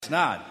It's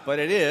not, but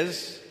it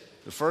is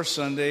the first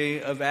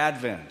Sunday of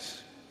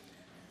Advent.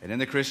 And in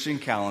the Christian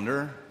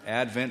calendar,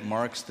 Advent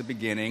marks the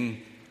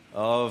beginning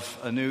of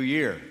a new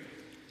year.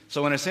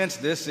 So in a sense,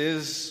 this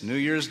is New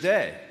Year's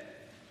Day.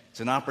 It's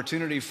an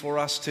opportunity for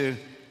us to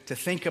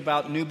think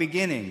about new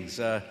beginnings,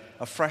 a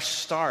fresh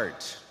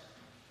start,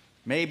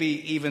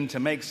 maybe even to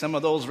make some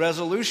of those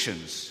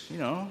resolutions. You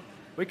know,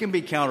 we can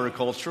be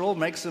countercultural,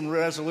 make some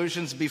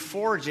resolutions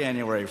before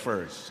January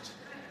 1st.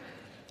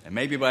 And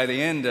maybe by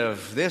the end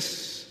of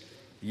this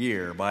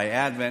year, by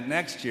Advent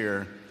next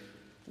year,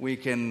 we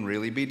can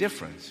really be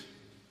different.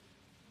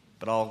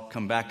 But I'll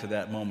come back to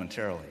that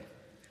momentarily.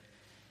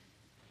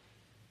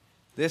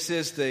 This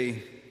is the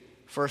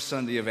first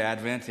Sunday of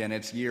Advent, and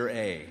it's year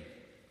A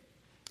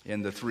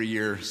in the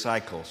 3-year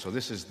cycle. So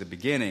this is the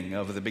beginning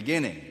of the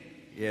beginning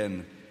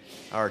in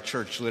our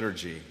church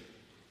liturgy.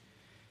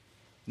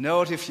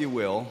 Note, if you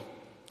will,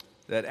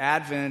 that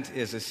Advent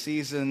is a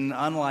season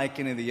unlike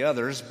any of the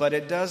others, but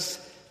it does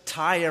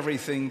tie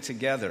everything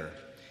together.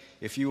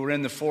 If you were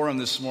in the forum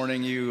this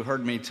morning, you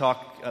heard me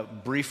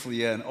talk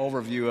briefly an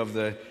overview of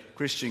the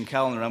Christian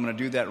calendar. I'm going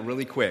to do that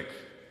really quick.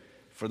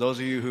 For those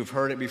of you who've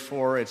heard it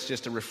before, it's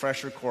just a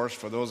refresher course.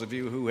 For those of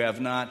you who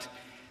have not,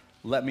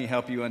 let me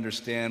help you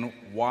understand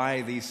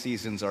why these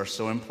seasons are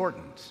so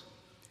important.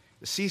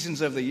 The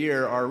seasons of the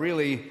year are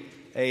really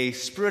a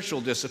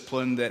spiritual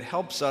discipline that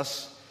helps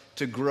us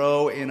to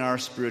grow in our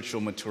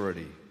spiritual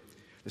maturity.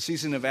 The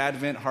season of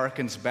Advent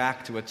harkens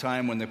back to a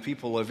time when the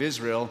people of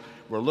Israel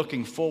were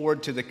looking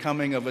forward to the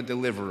coming of a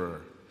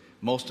deliverer.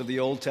 Most of the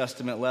Old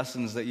Testament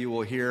lessons that you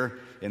will hear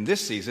in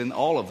this season,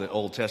 all of the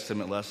Old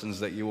Testament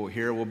lessons that you will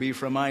hear will be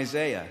from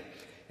Isaiah.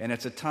 And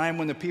it's a time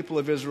when the people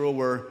of Israel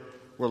were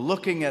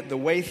looking at the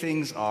way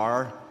things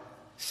are,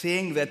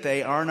 seeing that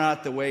they are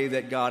not the way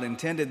that God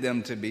intended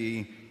them to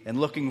be, and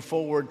looking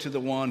forward to the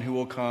one who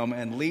will come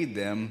and lead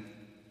them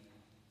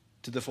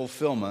to the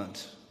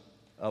fulfillment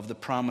of the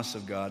promise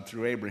of God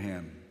through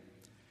Abraham.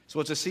 So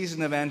it's a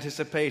season of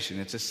anticipation.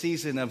 It's a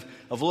season of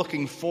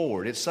looking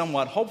forward. It's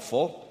somewhat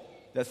hopeful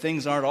that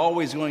things aren't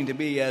always going to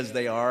be as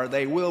they are.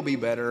 They will be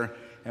better,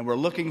 and we're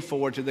looking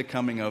forward to the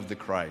coming of the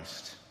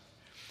Christ.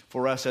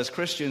 For us as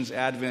Christians,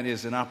 Advent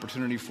is an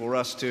opportunity for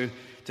us to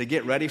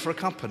get ready for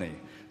company.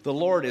 The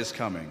Lord is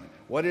coming.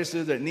 What is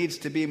it that needs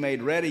to be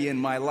made ready in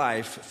my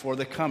life for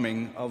the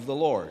coming of the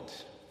Lord?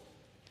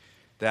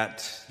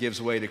 That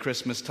gives way to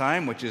Christmas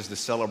time, which is the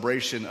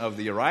celebration of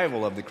the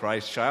arrival of the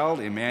Christ child.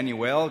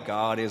 Emmanuel,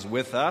 God is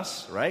with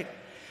us, right?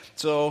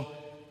 So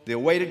the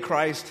awaited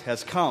Christ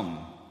has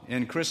come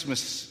in Christmas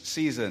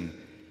season.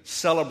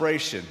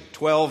 Celebration,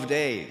 12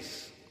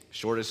 days.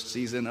 Shortest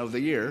season of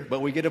the year,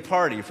 but we get a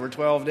party for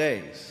 12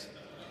 days.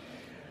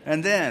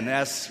 And then,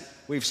 as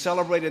we've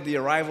celebrated the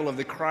arrival of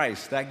the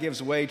Christ, that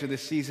gives way to the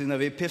season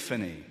of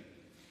Epiphany.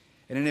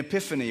 And in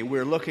Epiphany,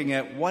 we're looking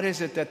at what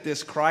is it that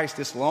this Christ,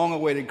 this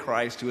long-awaited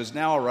Christ who has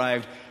now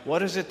arrived,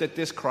 what is it that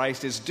this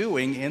Christ is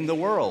doing in the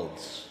world?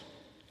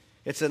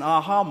 It's an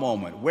aha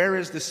moment. Where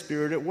is the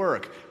Spirit at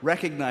work?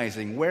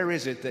 Recognizing where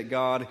is it that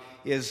God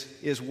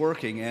is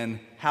working, and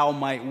how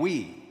might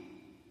we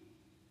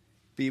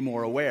be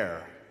more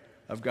aware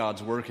of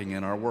God's working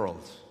in our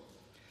world?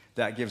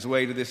 That gives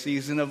way to the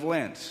season of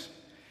Lent.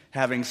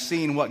 Having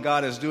seen what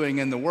God is doing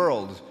in the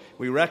world,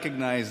 we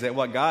recognize that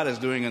what God is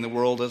doing in the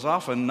world is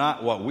often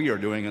not what we are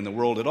doing in the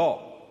world at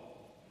all.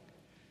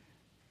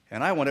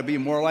 And I want to be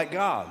more like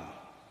God.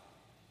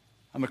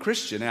 I'm a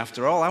Christian,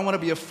 after all. I want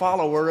to be a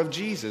follower of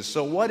Jesus.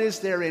 So what is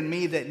there in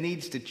me that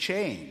needs to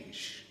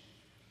change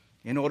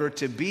in order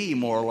to be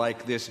more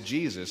like this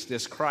Jesus,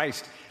 this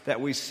Christ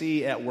that we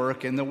see at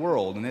work in the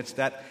world? And it's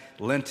that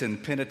Lenten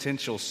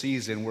penitential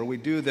season where we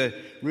do the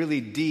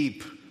really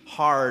deep,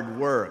 hard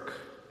work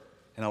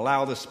and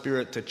allow the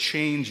Spirit to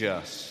change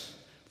us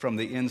from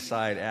the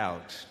inside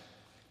out,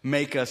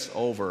 make us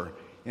over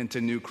into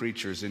new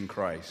creatures in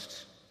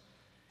Christ.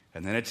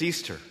 And then it's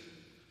Easter.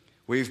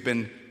 We've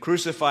been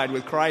crucified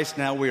with Christ,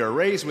 now we are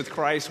raised with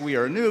Christ, we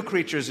are new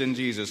creatures in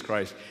Jesus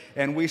Christ,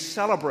 and we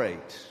celebrate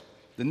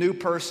the new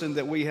person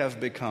that we have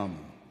become.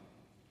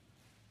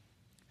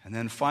 And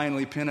then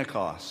finally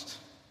Pentecost,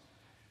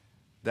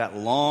 that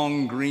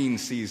long green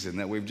season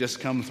that we've just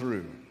come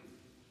through.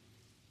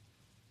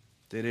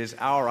 It is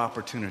our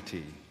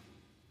opportunity,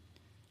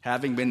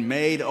 having been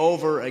made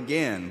over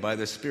again by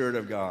the Spirit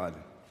of God.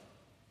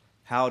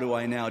 How do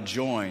I now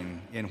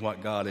join in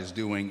what God is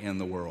doing in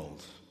the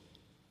world?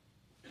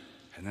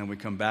 And then we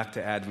come back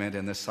to Advent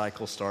and the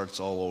cycle starts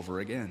all over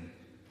again.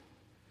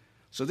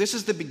 So this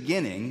is the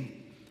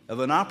beginning of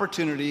an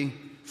opportunity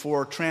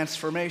for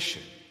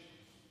transformation.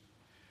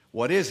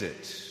 What is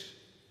it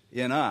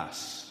in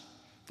us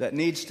that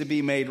needs to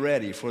be made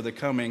ready for the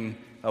coming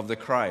of the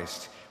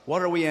Christ?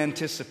 What are we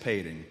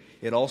anticipating?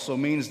 It also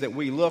means that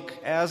we look,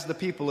 as the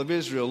people of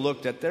Israel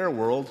looked at their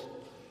world,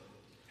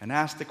 and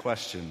ask the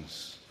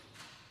questions.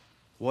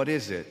 What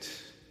is it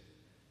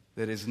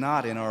that is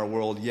not in our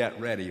world yet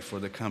ready for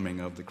the coming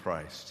of the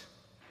Christ?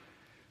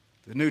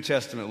 The New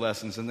Testament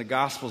lessons and the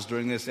Gospels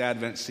during this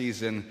Advent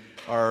season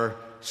are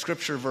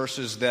scripture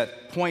verses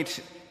that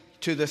point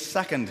to the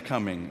second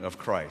coming of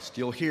Christ.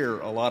 You'll hear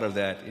a lot of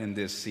that in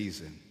this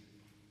season.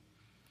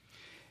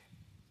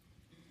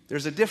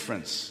 There's a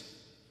difference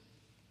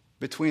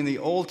between the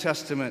Old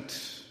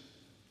Testament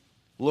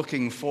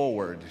looking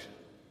forward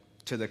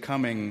to the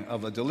coming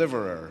of a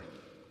deliverer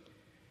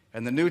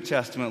and the New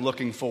Testament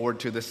looking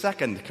forward to the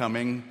second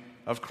coming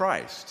of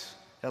Christ,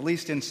 at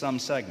least in some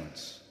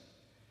segments.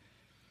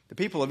 The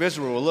people of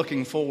Israel were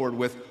looking forward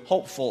with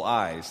hopeful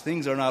eyes.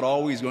 Things are not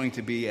always going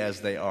to be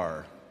as they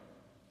are.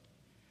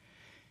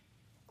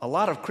 A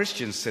lot of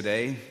Christians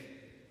today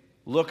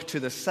look to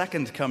the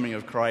second coming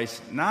of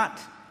Christ not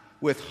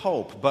with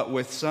hope, but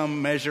with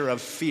some measure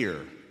of fear.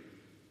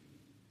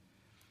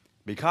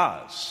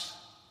 Because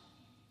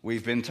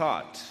we've been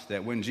taught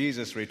that when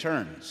Jesus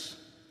returns,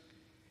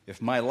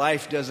 if my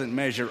life doesn't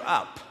measure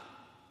up,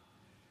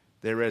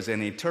 there is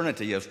an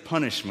eternity of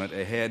punishment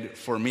ahead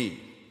for me.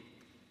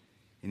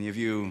 Any of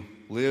you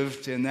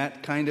lived in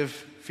that kind of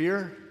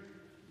fear?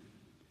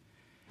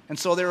 And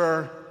so there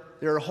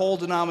are whole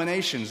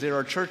denominations, there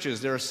are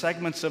churches, there are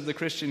segments of the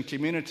Christian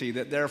community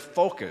that their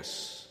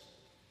focus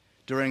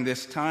during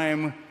this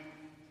time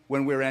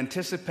when we're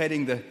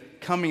anticipating the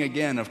coming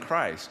again of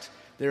Christ,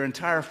 their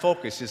entire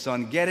focus is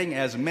on getting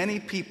as many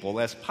people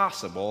as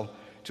possible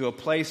to a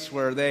place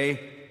where they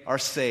are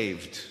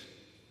saved,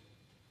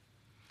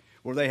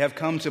 where they have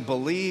come to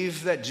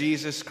believe that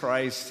Jesus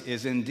Christ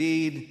is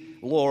indeed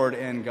Lord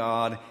and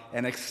God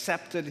and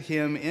accepted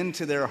him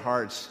into their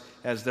hearts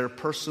as their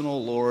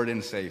personal Lord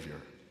and Savior.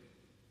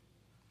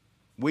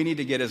 We need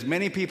to get as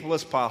many people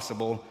as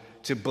possible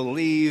to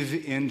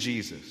believe in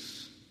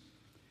Jesus.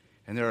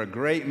 And there are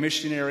great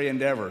missionary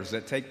endeavors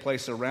that take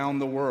place around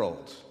the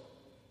world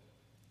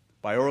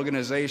by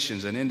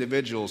organizations and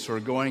individuals who are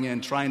going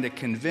in trying to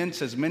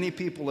convince as many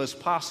people as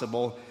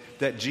possible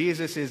that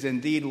Jesus is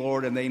indeed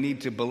Lord and they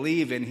need to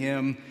believe in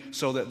him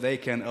so that they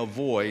can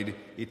avoid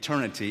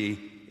eternity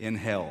in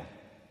hell.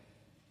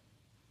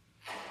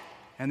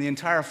 And the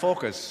entire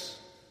focus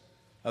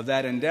of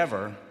that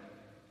endeavor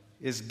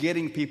is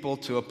getting people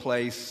to a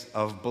place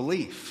of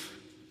belief.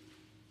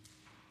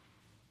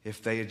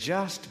 If they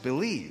just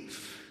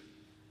believe,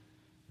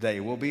 they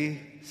will be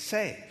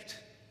saved.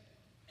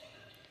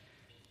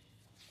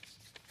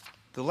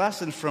 The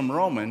lesson from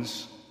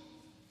Romans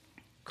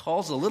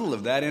calls a little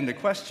of that into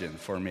question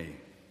for me.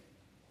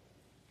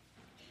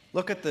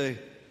 Look at the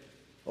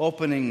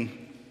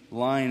opening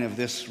line of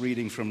this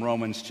reading from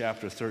Romans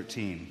chapter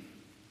 13.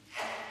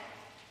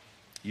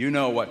 You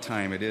know what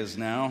time it is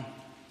now.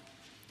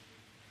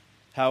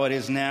 How it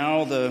is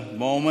now the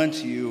moment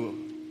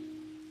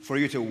for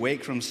you to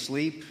wake from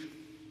sleep.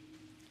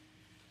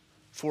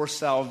 For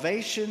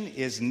salvation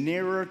is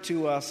nearer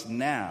to us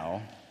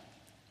now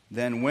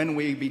than when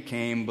we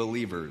became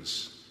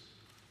believers.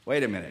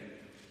 Wait a minute.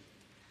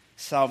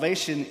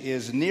 Salvation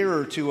is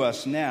nearer to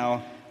us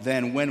now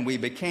than when we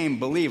became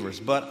believers.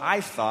 But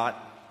I thought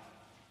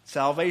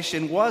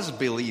salvation was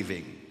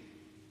believing.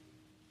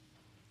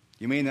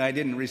 You mean I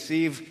didn't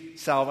receive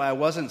salvation? I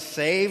wasn't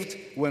saved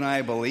when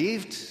I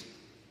believed?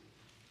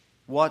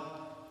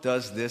 What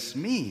does this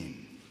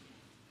mean?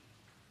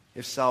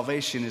 If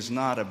salvation is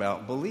not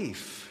about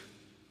belief.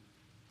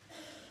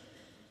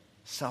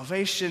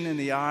 Salvation in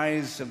the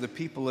eyes of the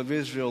people of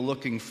Israel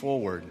looking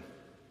forward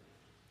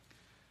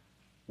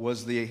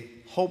was the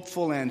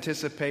hopeful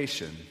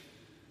anticipation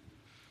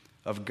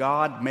of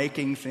God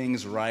making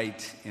things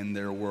right in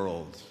their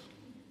world.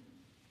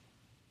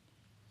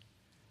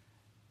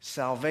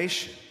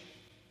 Salvation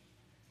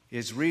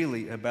is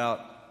really about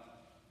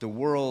the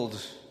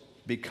world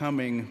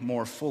becoming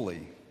more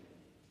fully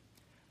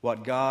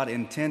what God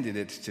intended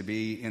it to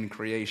be in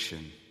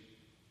creation.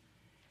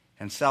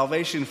 And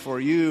salvation for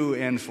you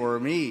and for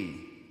me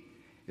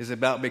is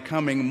about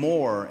becoming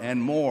more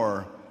and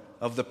more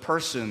of the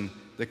person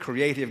the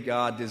creative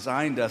God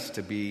designed us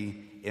to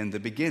be in the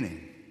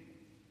beginning.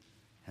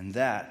 And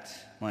that,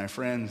 my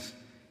friends,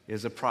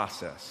 is a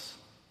process.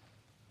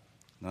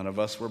 None of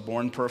us were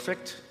born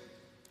perfect.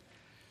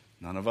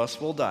 None of us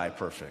will die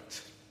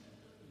perfect.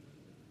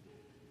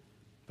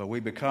 But we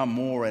become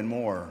more and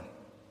more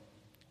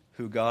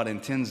who God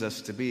intends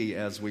us to be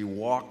as we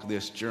walk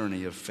this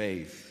journey of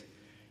faith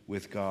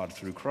with God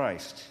through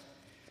Christ.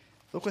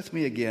 Look with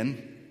me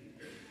again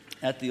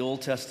at the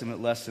Old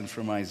Testament lesson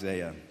from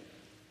Isaiah.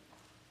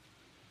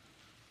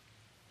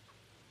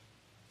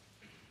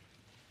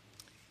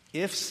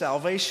 If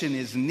salvation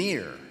is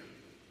near,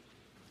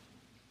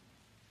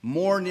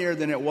 more near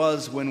than it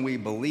was when we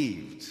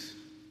believed,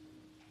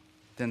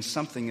 then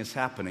something is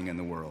happening in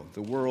the world.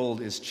 The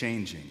world is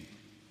changing.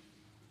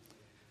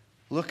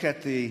 Look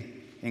at the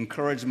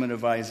encouragement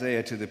of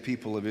Isaiah to the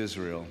people of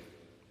Israel.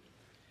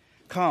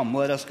 Come,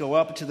 let us go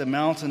up to the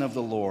mountain of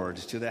the Lord,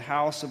 to the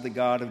house of the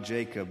God of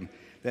Jacob,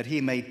 that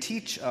he may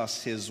teach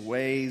us his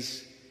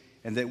ways,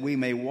 and that we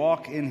may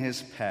walk in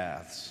his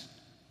paths.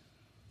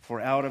 For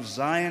out of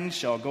Zion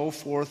shall go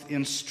forth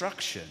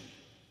instruction,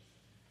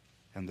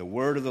 and the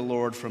word of the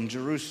Lord from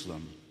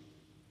Jerusalem.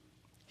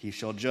 He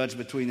shall judge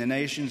between the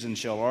nations, and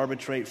shall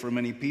arbitrate for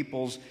many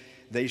peoples.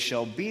 They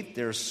shall beat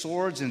their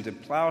swords into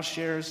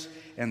plowshares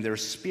and their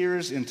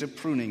spears into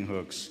pruning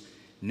hooks.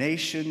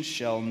 Nation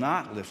shall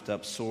not lift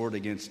up sword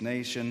against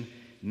nation,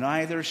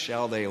 neither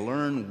shall they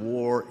learn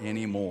war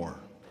anymore.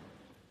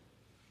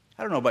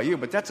 I don't know about you,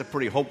 but that's a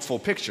pretty hopeful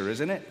picture,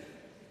 isn't it?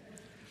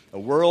 A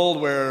world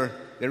where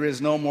there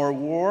is no more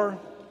war,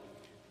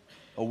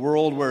 a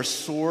world where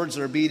swords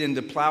are beat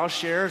into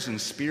plowshares and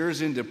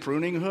spears into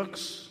pruning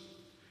hooks,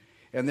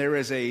 and there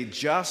is a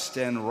just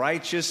and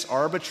righteous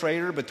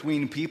arbitrator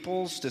between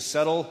peoples to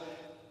settle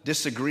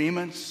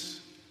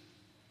disagreements.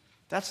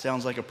 That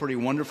sounds like a pretty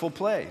wonderful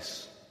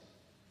place.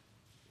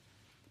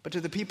 But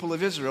to the people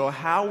of Israel,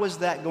 how was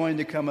that going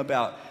to come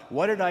about?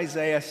 What did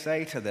Isaiah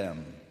say to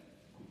them?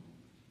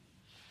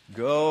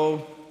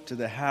 Go to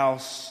the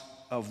house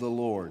of the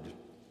Lord,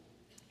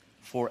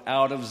 for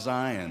out of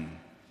Zion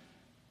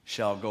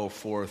shall go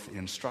forth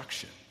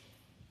instruction.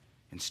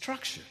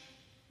 Instruction.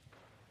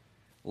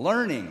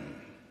 Learning.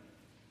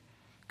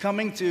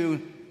 Coming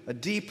to a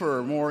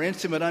deeper, more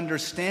intimate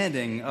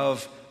understanding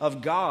of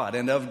God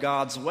and of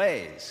God's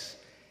ways.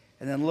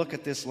 And then look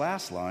at this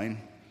last line.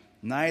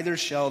 Neither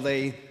shall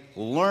they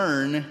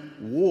learn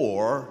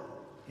war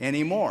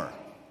anymore.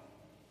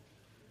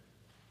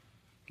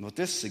 What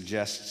this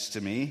suggests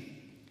to me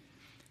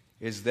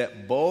is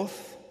that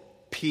both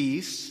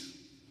peace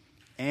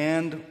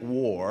and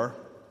war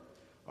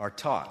are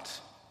taught.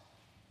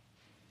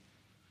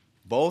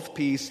 Both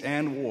peace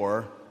and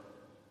war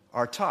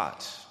are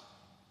taught.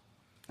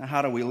 Now,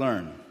 how do we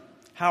learn?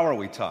 How are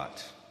we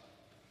taught?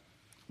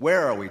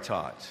 Where are we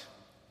taught?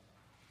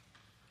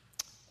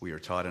 We are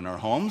taught in our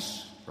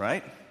homes,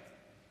 right?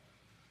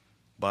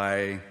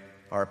 By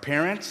our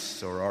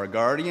parents or our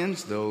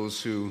guardians,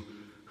 those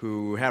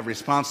who have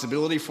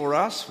responsibility for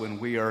us when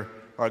we are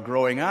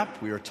growing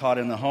up. We are taught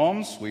in the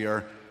homes. We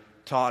are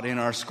taught in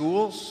our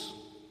schools.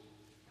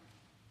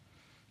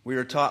 We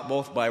are taught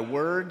both by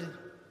word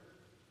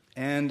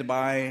and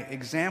by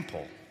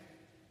example.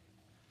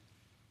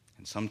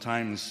 And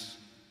sometimes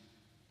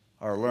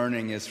our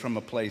learning is from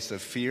a place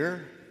of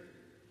fear,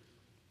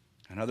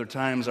 and other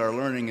times our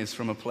learning is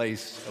from a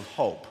place of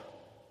hope.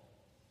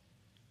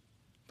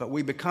 But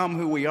we become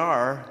who we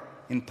are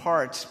in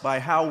part by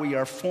how we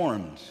are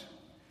formed,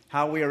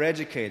 how we are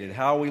educated,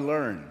 how we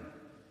learn.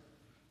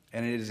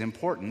 And it is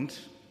important,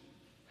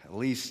 at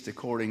least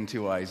according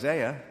to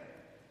Isaiah,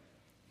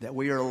 that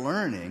we are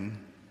learning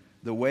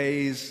the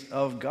ways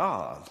of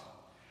God.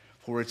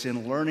 For it's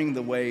in learning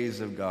the ways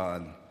of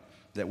God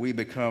that we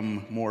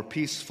become more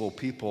peaceful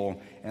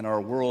people and our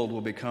world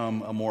will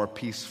become a more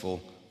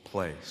peaceful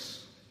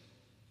place.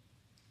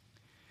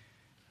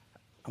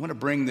 I want to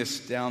bring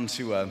this down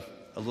to a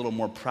little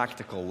more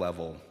practical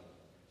level.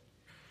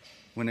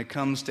 When it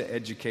comes to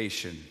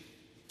education,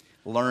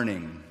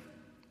 learning,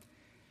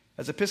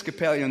 as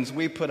Episcopalians,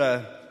 we put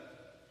a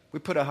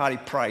high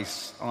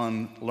price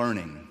on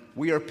learning.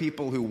 We are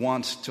people who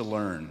want to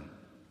learn.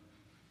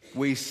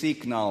 We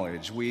seek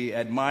knowledge. We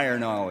admire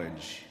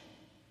knowledge.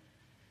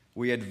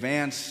 We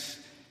advance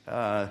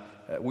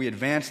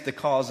the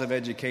cause of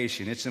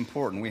education. It's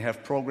important. We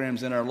have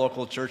programs in our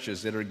local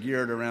churches that are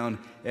geared around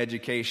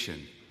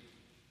education.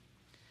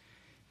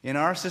 In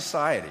our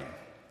society,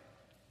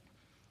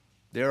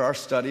 there are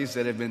studies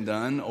that have been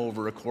done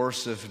over a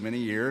course of many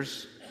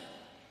years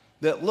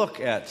that look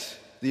at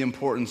the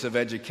importance of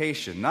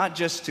education, not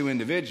just to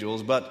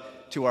individuals,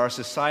 but to our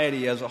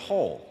society as a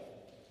whole.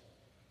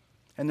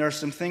 And there are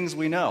some things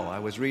we know. I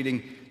was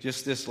reading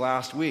just this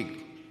last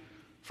week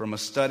from a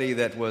study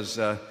that was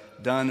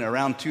done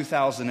around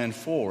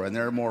 2004, and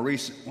there are more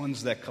recent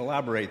ones that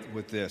collaborate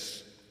with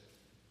this.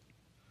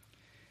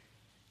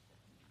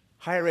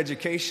 Higher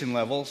education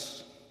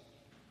levels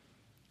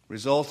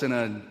result in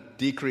a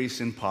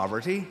decrease in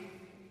poverty,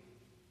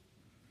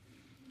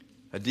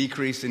 a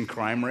decrease in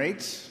crime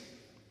rates,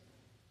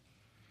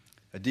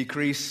 a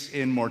decrease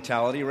in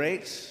mortality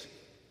rates.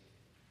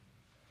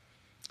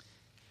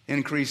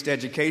 Increased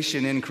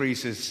education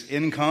increases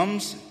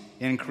incomes,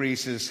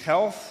 increases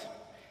health,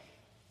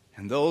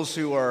 and those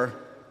who are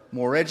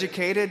more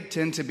educated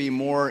tend to be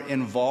more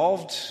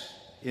involved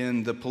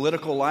in the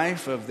political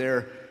life of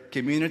their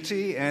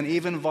community and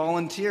even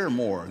volunteer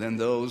more than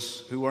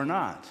those who are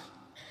not.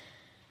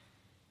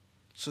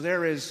 So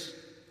there is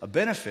a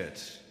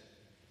benefit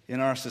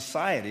in our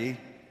society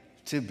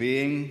to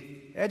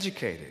being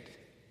educated.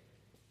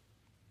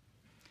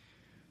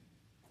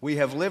 We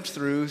have lived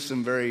through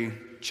some very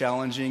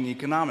challenging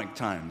economic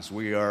times.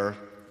 We are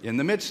in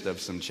the midst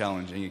of some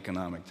challenging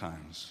economic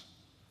times.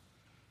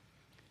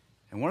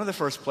 And one of the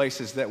first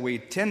places that we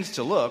tend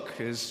to look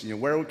is,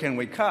 where can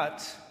we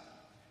cut?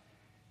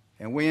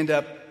 And we end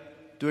up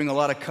doing a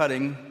lot of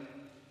cutting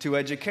to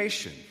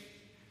education.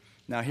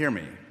 Now hear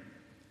me.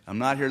 I'm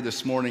not here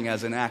this morning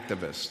as an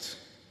activist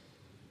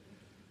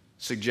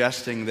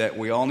suggesting that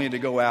we all need to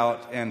go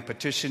out and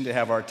petition to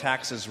have our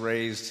taxes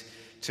raised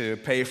to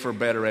pay for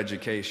better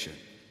education.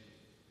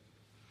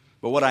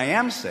 But what I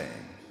am saying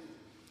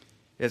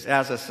is,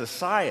 as a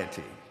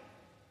society,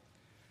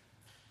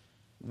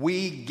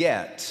 we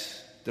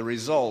get the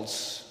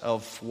results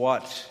of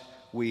what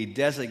we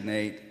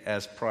designate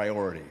as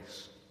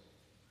priorities.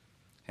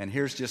 And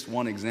here's just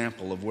one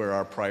example of where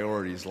our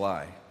priorities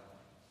lie.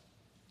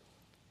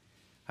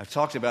 I've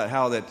talked about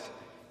how that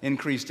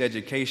increased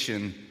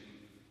education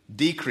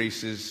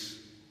decreases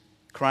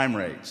crime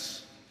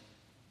rates.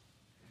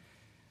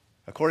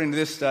 According to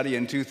this study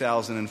in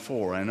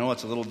 2004, I know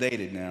it's a little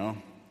dated now,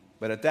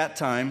 but at that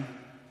time,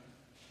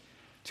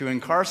 to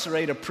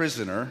incarcerate a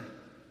prisoner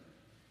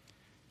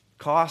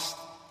cost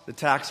the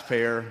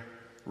taxpayer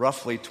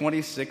roughly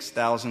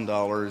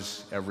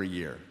 $26,000 every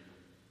year.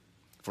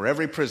 For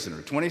every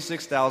prisoner,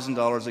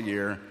 $26,000 a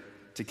year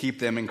to keep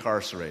them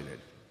incarcerated.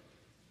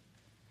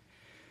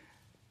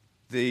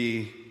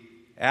 The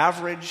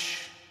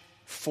average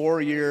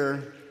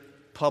 4-year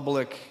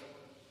public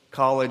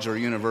college or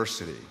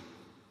university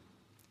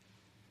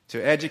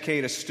to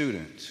educate a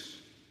student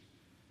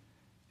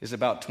is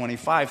about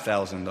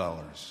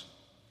 $25,000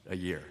 a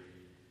year.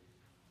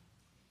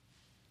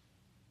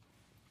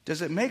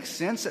 Does it make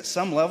sense at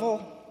some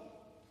level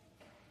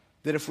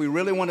that if we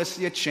really want to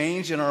see a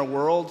change in our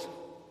world,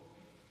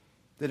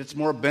 that it's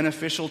more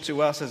beneficial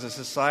to us as a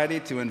society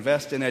to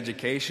invest in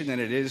education than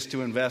it is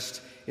to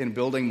invest in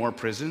building more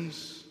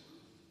prisons?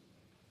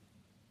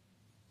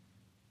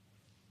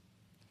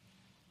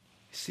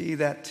 See,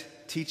 that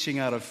teaching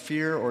out of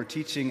fear or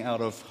teaching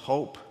out of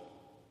hope,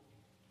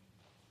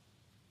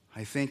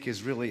 I think,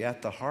 is really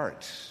at the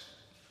heart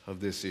of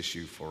this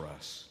issue for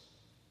us.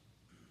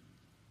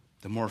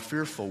 The more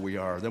fearful we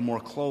are, the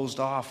more closed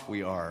off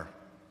we are,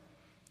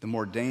 the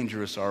more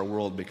dangerous our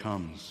world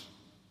becomes.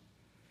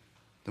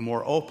 The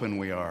more open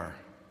we are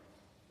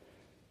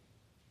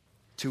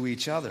to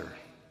each other,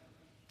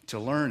 to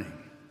learning,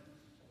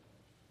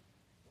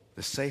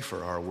 the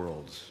safer our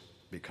world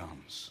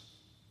becomes.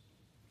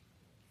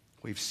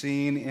 We've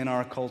seen in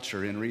our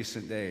culture in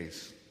recent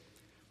days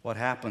what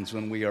happens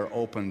when we are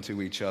open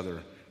to each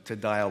other, to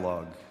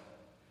dialogue.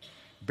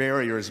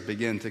 Barriers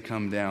begin to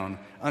come down.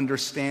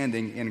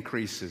 Understanding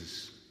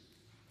increases.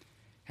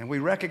 And we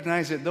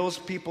recognize that those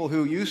people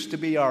who used to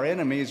be our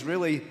enemies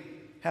really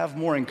have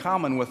more in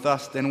common with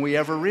us than we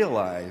ever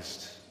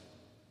realized.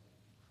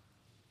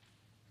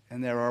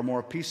 And there are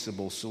more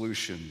peaceable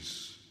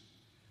solutions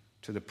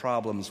to the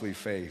problems we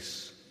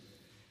face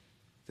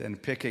than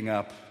picking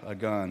up a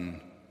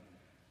gun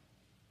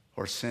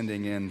or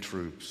sending in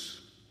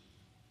troops.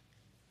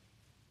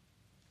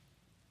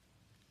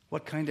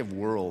 What kind of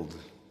world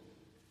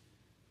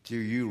do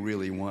you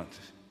really want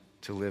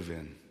to live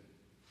in?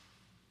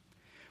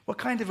 What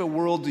kind of a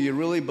world do you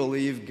really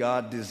believe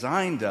God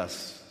designed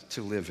us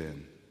to live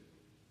in?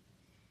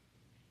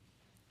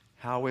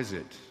 How is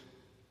it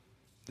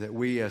that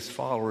we as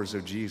followers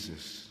of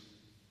Jesus,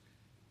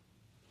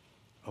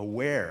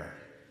 aware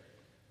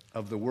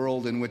of the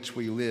world in which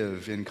we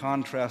live, in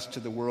contrast to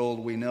the world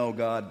we know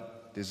God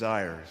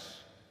desires,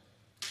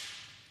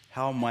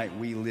 how might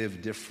we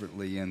live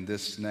differently in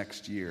this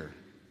next year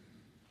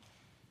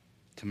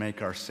to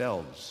make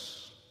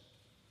ourselves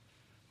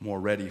more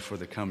ready for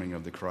the coming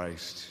of the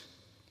Christ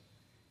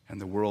and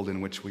the world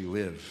in which we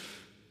live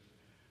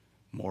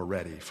more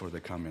ready for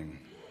the coming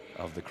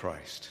of the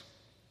Christ?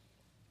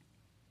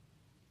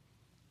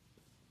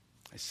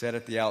 I said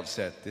at the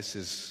outset, this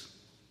is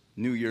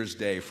New Year's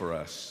Day for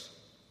us.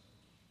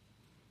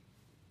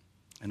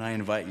 And I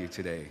invite you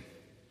today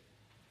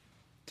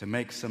to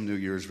make some New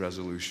Year's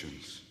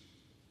resolutions.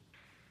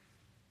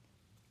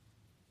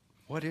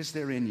 What is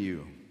there in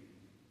you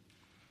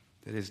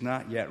that is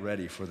not yet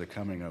ready for the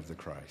coming of the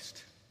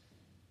Christ?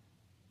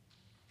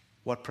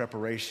 What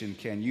preparation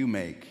can you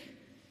make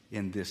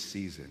in this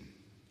season?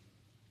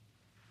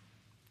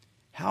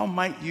 How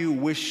might you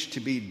wish to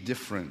be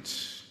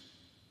different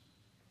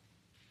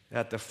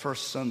at the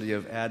first Sunday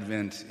of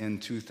Advent in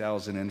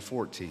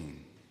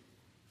 2014?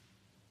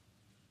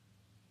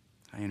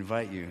 I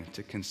invite you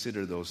to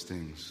consider those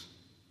things,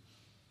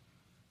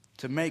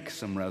 to make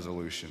some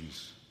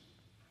resolutions,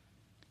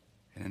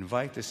 and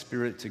invite the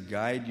Spirit to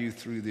guide you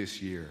through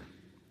this year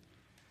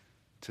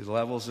to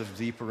levels of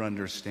deeper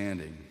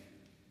understanding,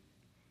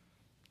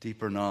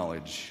 deeper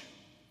knowledge,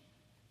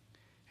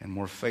 and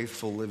more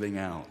faithful living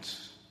out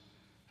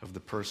of the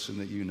person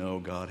that you know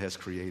God has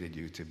created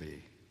you to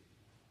be.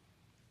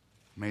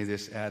 May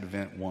this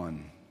Advent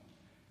 1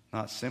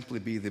 not simply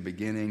be the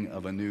beginning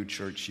of a new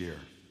church year,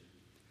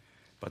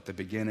 but the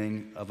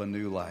beginning of a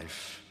new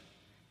life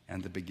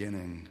and the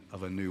beginning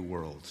of a new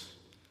world,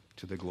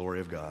 to the glory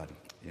of God,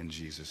 in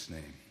Jesus'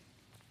 name.